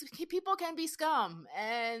can be scum,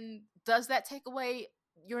 and does that take away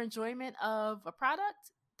your enjoyment of a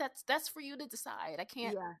product? That's for you to decide. I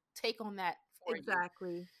can't Yeah. take on that for you.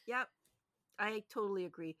 Exactly. Yep. I totally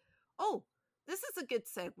agree. Oh, this is a good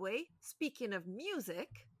segue. Speaking of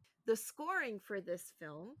music, the scoring for this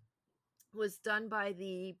film was done by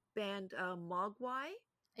the band Mogwai.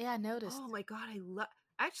 Yeah, I noticed. Oh my god, I love.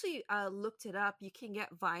 Actually, looked it up. You can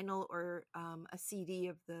get vinyl or a CD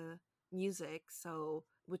of the music, so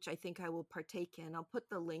which I think I will partake in. I'll put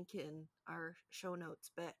the link in our show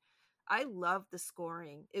notes. But I love the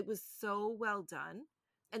scoring. It was so well done,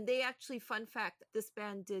 and they actually, fun fact, this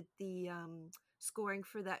band did the scoring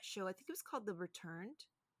for that show. I think it was called The Returned.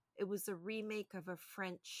 It was a remake of a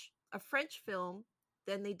French film.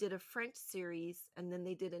 Then they did a French series, and then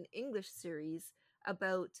they did an English series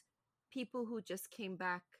about people who just came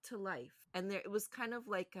back to life. And there, it was kind of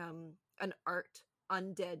like an art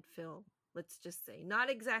undead film, let's just say. Not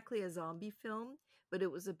exactly a zombie film, but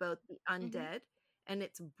it was about the Hmm. undead, and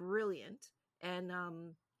it's brilliant. And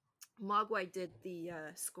Mogwai did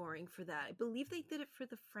the scoring for that. I believe they did it for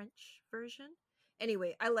the French version.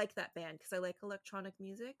 Anyway, I like that band because I like electronic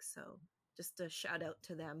music, so just a shout out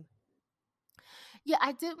to them. Yeah,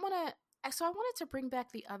 I did want to. So I wanted to bring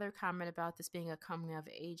back the other comment about this being a coming of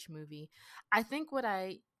age movie. I think what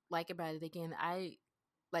I like about it, again, I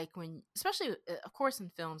like when, especially of course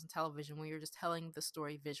in films and television, when you're just telling the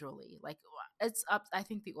story visually. Like, it's up. I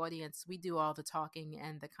think the audience, we do all the talking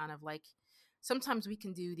and the kind of like. Sometimes we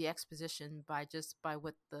can do the exposition by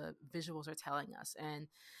what the visuals are telling us, and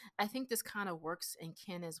I think this kind of works in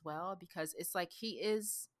Ken as well, because it's like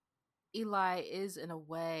Eli is in a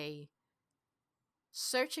way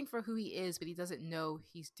searching for who he is, but he doesn't know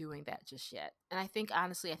he's doing that just yet. And I think,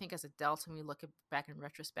 honestly, I think as adults, when we look back in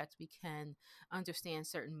retrospect, we can understand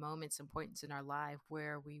certain moments and points in our life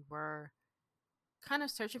where we were kind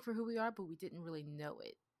of searching for who we are, but we didn't really know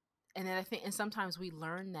it. And then I think, and sometimes we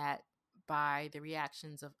learn that by the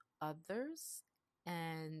reactions of others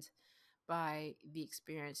and by the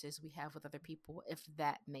experiences we have with other people, if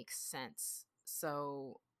that makes sense.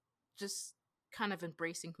 So just kind of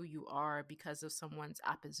embracing who you are because of someone's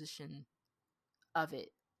opposition of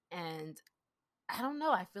it. And I don't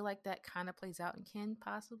know, I feel like that kind of plays out in Ken,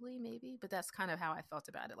 possibly, maybe, but that's kind of how I felt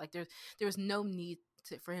about it. Like, there was no need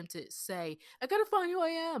for him to say, I gotta find who I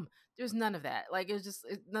am. There's none of that. Like, it was just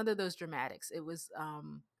none of those dramatics. It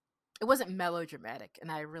wasn't melodramatic, and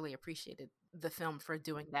I really appreciated the film for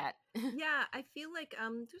doing that. Yeah, I feel like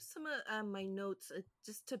there's some of my notes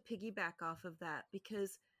just to piggyback off of that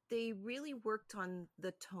because they really worked on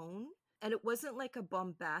the tone, and it wasn't like a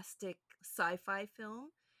bombastic sci-fi film.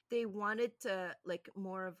 They wanted to like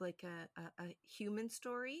more of like a human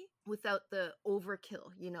story without the overkill,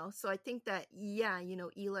 you know. So I think that, yeah,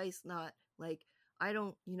 Eli's not like, I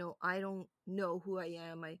don't know who I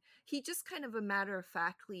am. He just kind of a matter of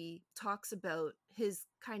factly talks about his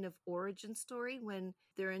kind of origin story when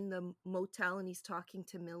they're in the motel and he's talking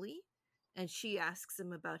to Millie, and she asks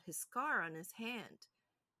him about his scar on his hand.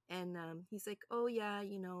 And he's like, oh yeah, I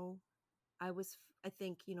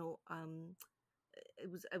think, I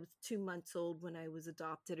was 2 months old when I was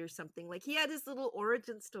adopted or something. Like, he had his little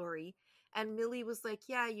origin story. And Millie was like,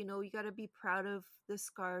 yeah, you got to be proud of the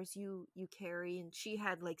scars you carry. And she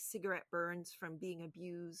had like cigarette burns from being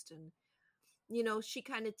abused. And she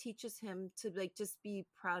kind of teaches him to like just be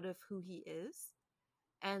proud of who he is.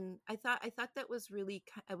 And I thought that was really,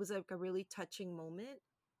 it was like a really touching moment.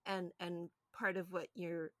 And part of what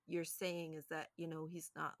you're saying is that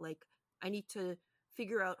he's not like, I need to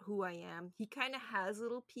figure out who I am. He kind of has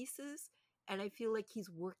little pieces, and I feel like he's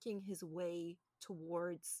working his way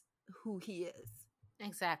towards who he is.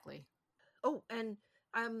 Exactly. Oh, and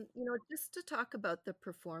just to talk about the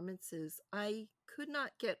performances, I could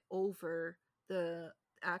not get over the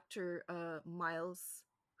actor Miles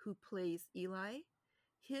who plays Eli.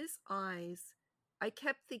 His eyes, I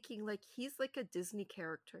kept thinking like he's like a Disney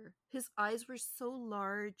character. His eyes were so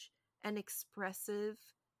large and expressive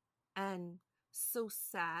and so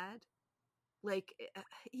sad. Like,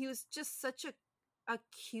 he was just such a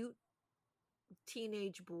cute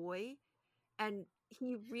teenage boy, and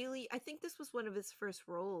he really, I think this was one of his first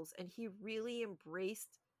roles, and he really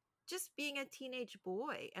embraced just being a teenage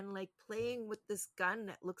boy and like playing with this gun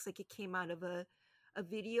that looks like it came out of a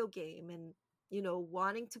video game, and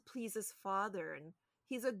wanting to please his father, and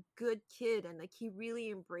he's a good kid, and like he really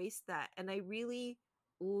embraced that. And I really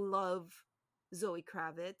love Zoe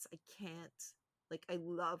Kravitz. I can't, like, I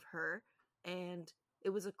love her. And it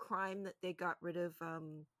was a crime that they got rid of.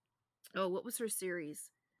 Oh, what was her series?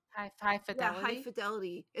 High Yeah, High Fidelity.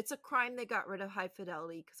 Fidelity. It's a crime they got rid of High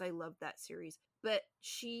Fidelity because I love that series. But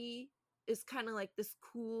she is kind of like this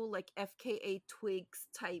cool, like FKA Twigs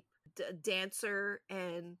type dancer,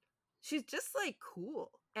 and she's just like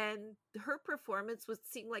cool. And her performance would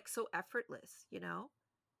seem like so effortless, you know?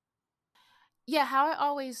 Yeah, how I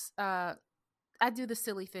always I do the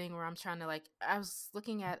silly thing where I'm trying to like I was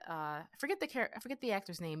looking at I forget I forget the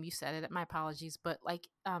actor's name. You said it. My apologies, but like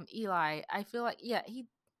Eli, I feel like yeah,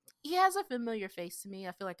 he has a familiar face to me.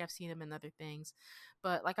 I feel like I've seen him in other things.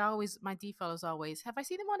 But like I always my default is always have I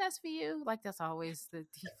seen him on SVU? Like that's always the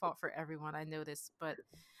default for everyone I notice. But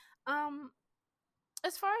um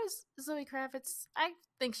as far as Zoe Kravitz, I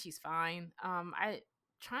think she's fine. I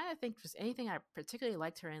trying to think if there's anything I particularly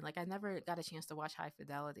liked her in. Like I never got a chance to watch High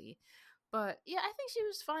Fidelity. But yeah, I think she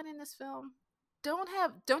was fine in this film. Don't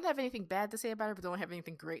have anything bad to say about her, but don't have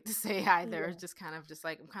anything great to say either. Yeah. It's just kind of just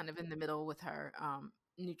like I'm kind of in the middle with her.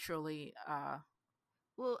 Neutrally.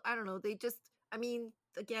 Well, I don't know. They just, I mean,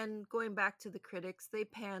 again, going back to the critics, they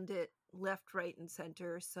panned it left, right, and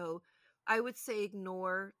center. So I would say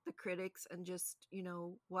ignore the critics and just,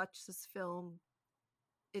 watch this film.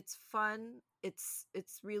 It's fun. It's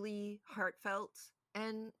really heartfelt.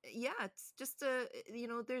 And yeah, it's just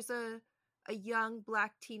there's a young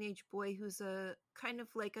black teenage boy who's a kind of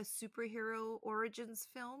like a superhero origins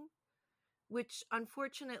film, which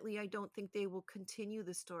unfortunately I don't think they will continue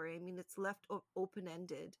the story. I mean, it's left open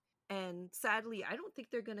ended. And sadly, I don't think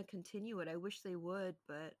they're going to continue it. I wish they would,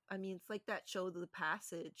 but I mean, it's like that show, The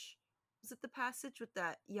Passage. Was it The Passage with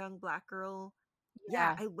that young black girl?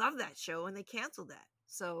 Yeah, Yeah. I love that show, and they canceled that.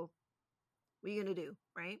 So, what are you going to do,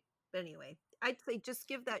 right? But anyway, I'd say just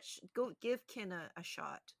give that, go give Kin a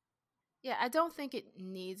shot. Yeah, I don't think it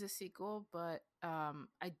needs a sequel, but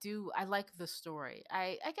I like the story.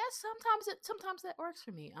 I guess sometimes that works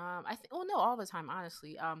for me. I think well no all the time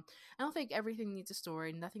honestly. I don't think everything needs a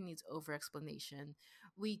story, nothing needs over explanation.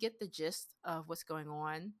 We get the gist of what's going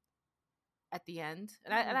on at the end.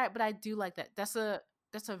 Mhm. But I do like that. That's a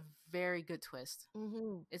very good twist.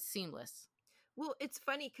 Mhm. It's seamless. Well, it's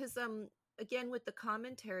funny because again with the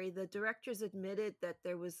commentary, the directors admitted that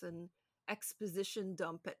there was an exposition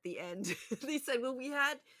dump at the end. They said, "Well,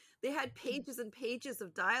 they had pages and pages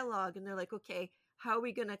of dialogue, and they're like, okay, how are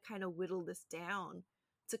we going to kind of whittle this down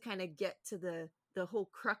to kind of get to the whole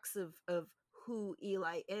crux of who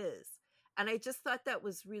Eli is?" And I just thought that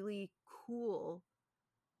was really cool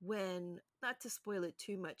when, not to spoil it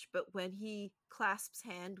too much, but when he clasps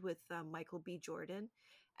hand with Michael B. Jordan,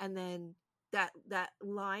 and then that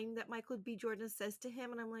line that Michael B. Jordan says to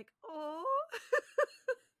him, and I'm like, oh.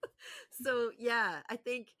 So yeah, I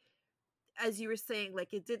think, as you were saying,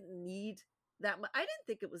 like it didn't need that much. I didn't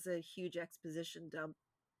think it was a huge exposition dump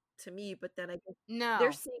to me, but then I guess they're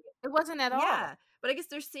No, seeing it wasn't at yeah, all. but I guess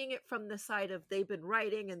they're seeing it from the side of they've been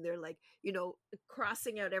writing, and they're like,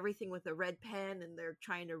 crossing out everything with a red pen, and they're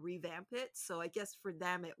trying to revamp it. So I guess for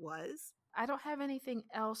them it was. I don't have anything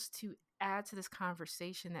else to add to this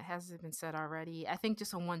conversation that hasn't been said already. I think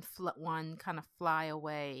just a one kind of fly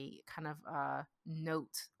away kind of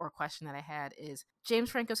note or question that I had is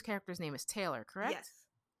James Franco's character's name is Taylor, correct? Yes.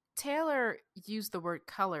 Taylor used the word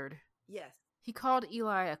colored. Yes. He called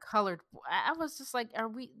Eli a colored boy. I was just like, are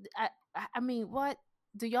we? I mean, what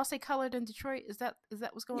do y'all say colored in Detroit? Is that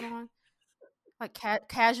what's going on? Like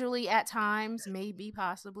casually at times, maybe,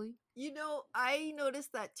 possibly. I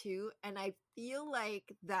noticed that too, and I feel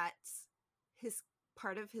like that's his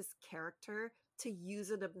part of his character to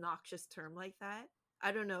use an obnoxious term like that.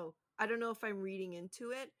 I don't know. I don't know if I'm reading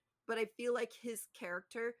into it, but I feel like his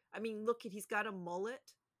character, I mean, look at, he's got a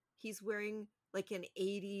mullet. He's wearing like an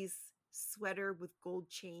 80s sweater with gold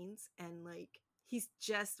chains, and like he's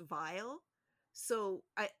just vile. So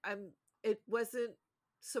I'm it wasn't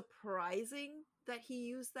surprising that he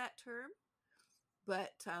used that term,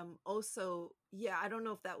 but also, yeah, I don't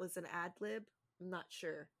know if that was an ad lib. I'm not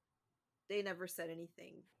sure. They never said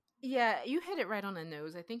anything. Yeah, you hit it right on the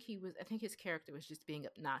nose. I think he was. I think his character was just being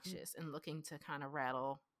Mm. obnoxious and looking to kind of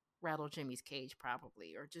rattle Jimmy's cage,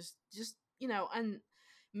 probably, or just and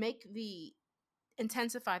make the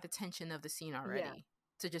intensify the tension of the scene Yeah. already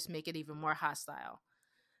to just make it even more hostile.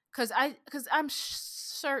 because I'm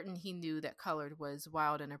certain he knew that colored was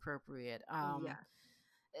wild and appropriate. Yeah.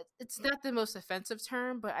 It's not the most offensive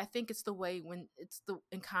term, but I think it's the way when it's the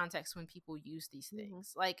in context when people use these Hmm.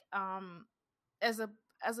 things. Like as a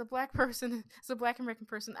as a black person, as a black American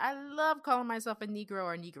person, I love calling myself a Negro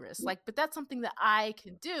or Negress. Like, but that's something that I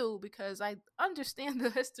can do because I understand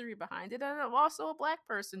the history behind it. And I'm also a black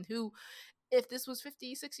person who, if this was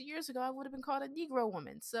 50, 60 years ago, I would have been called a Negro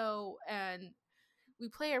woman. So, and we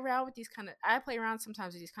play around with these kind of I play around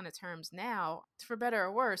sometimes with these kind of terms now for better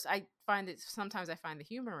or worse. I find it sometimes I find the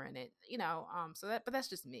humor in it, so that but that's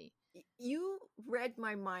just me. You read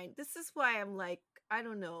my mind. This is why I'm like, I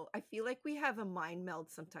don't know. I feel like we have a mind meld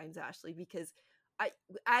sometimes, Ashley, because I,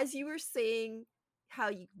 as you were saying, how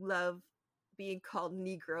you love being called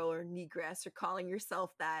Negro or Negress or calling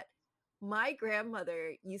yourself that. My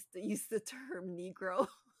grandmother used to use the term Negro.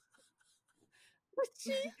 But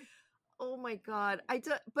she, oh my God, I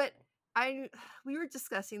do, but I, we were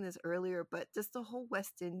discussing this earlier, but just the whole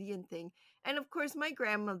West Indian thing, and of course, my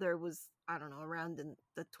grandmother was, I don't know, around in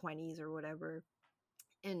the 20s or whatever,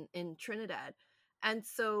 in Trinidad. And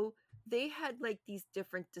so they had like these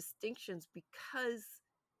different distinctions because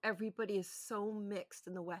everybody is so mixed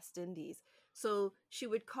in the West Indies. So she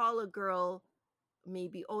would call a girl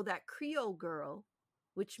maybe, oh, that Creole girl,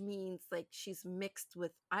 which means like she's mixed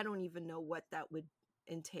with, I don't even know what that would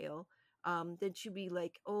entail. Then she'd be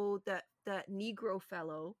like, oh, that Negro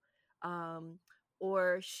fellow. Um,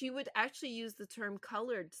 or she would actually use the term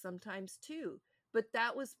colored sometimes too. But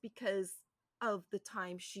that was because of the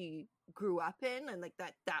time she grew up in, and like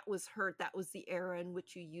that was her, that was the era in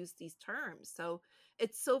which you use these terms. So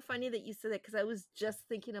it's so funny that you said that, because I was just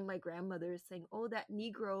thinking of my grandmother saying, oh, that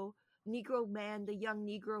Negro man, the young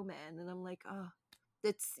Negro man. And I'm like, oh,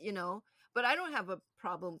 that's, but I don't have a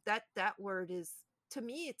problem. That word is, to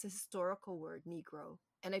me, it's a historical word, Negro.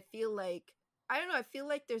 And I feel like, I don't know, I feel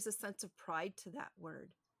like there's a sense of pride to that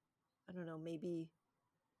word. I don't know, maybe,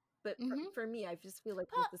 but Mm-hmm. for me, I just feel like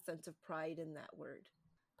there's a sense of pride in that word.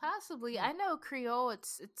 Possibly. Mm. I know Creole, it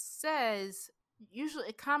says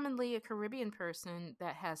usually commonly a Caribbean person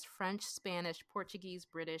that has French, Spanish, Portuguese,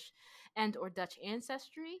 British, and or Dutch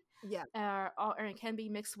ancestry. Yeah. Or it can be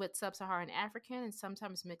mixed with sub-Saharan African and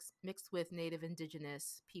sometimes mixed with native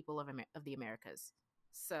indigenous people of the Americas.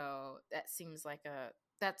 So that seems like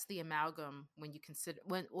that's the amalgam when you consider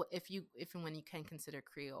when if and when you can consider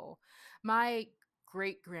Creole. My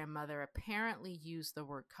great grandmother apparently used the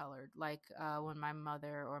word colored, like when my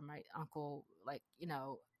mother or my uncle, like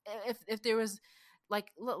if there was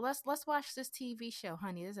like let's watch this TV show,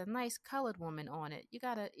 honey. There's a nice colored woman on it. You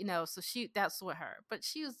gotta, So that's what her. But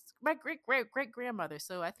she was my great grandmother,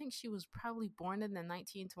 so I think she was probably born in the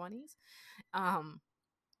 1920s. Um,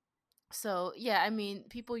 so yeah, I mean,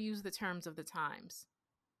 people use the terms of the times.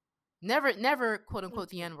 Never quote unquote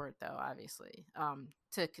the Mhm. N word though, obviously.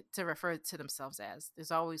 To refer to themselves as.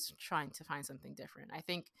 There's always trying to find something different. I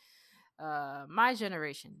think my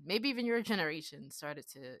generation, maybe even your generation, started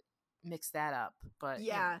to mix that up. But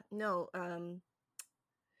Yeah, no,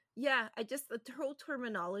 yeah, I just, the whole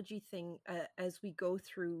terminology thing, as we go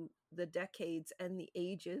through the decades and the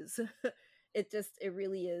ages, it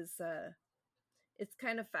really is, it's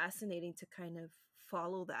kind of fascinating to kind of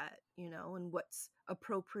follow that, and what's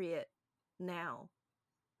appropriate now,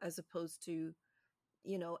 as opposed to,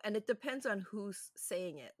 and it depends on who's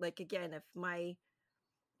saying it. Like, again, if my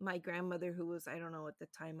grandmother, who was, I don't know, at the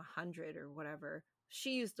time 100 or whatever,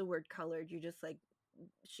 she used the word colored, you're just like,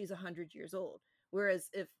 she's 100 years old. Whereas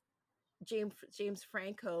if James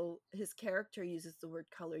Franco, his character, uses the word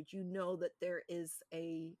colored, you know that there is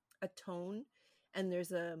a tone, and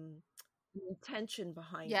there's intention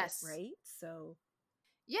behind it, yes, right? So,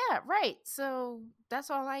 yeah, right. So that's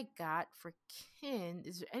all I got for Kin.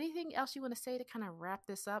 Is there anything else you want to say to kind of wrap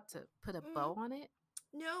this up, to put a mm, bow on it?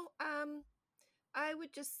 no, I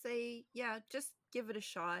would just say, yeah, just give it a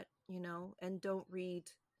shot, and don't read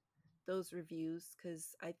those reviews,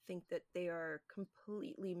 because I think that they are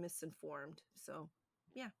completely misinformed. So,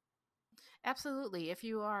 yeah. Absolutely. If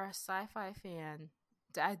you are a sci-fi fan,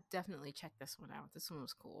 I definitely check this one out. This one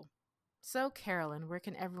was cool. So, Carolyn, where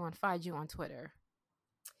can everyone find you on Twitter?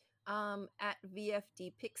 At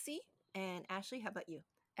VFD Pixie. And Ashley, how about you?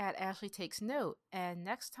 At Ashley Takes Note. And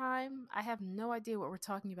next time, I have no idea what we're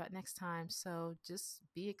talking about next time. So just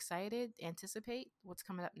be excited, anticipate what's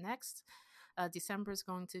coming up next. December is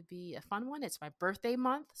going to be a fun one. It's my birthday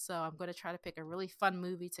month. So I'm going to try to pick a really fun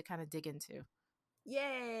movie to kind of dig into.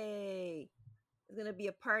 Yay! It's gonna be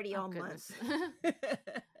a party Oh, all month. goodness.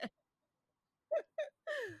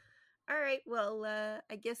 All right. Well,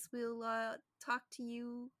 I guess we'll talk to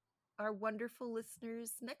you our wonderful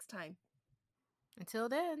listeners next time. Until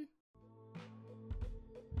then.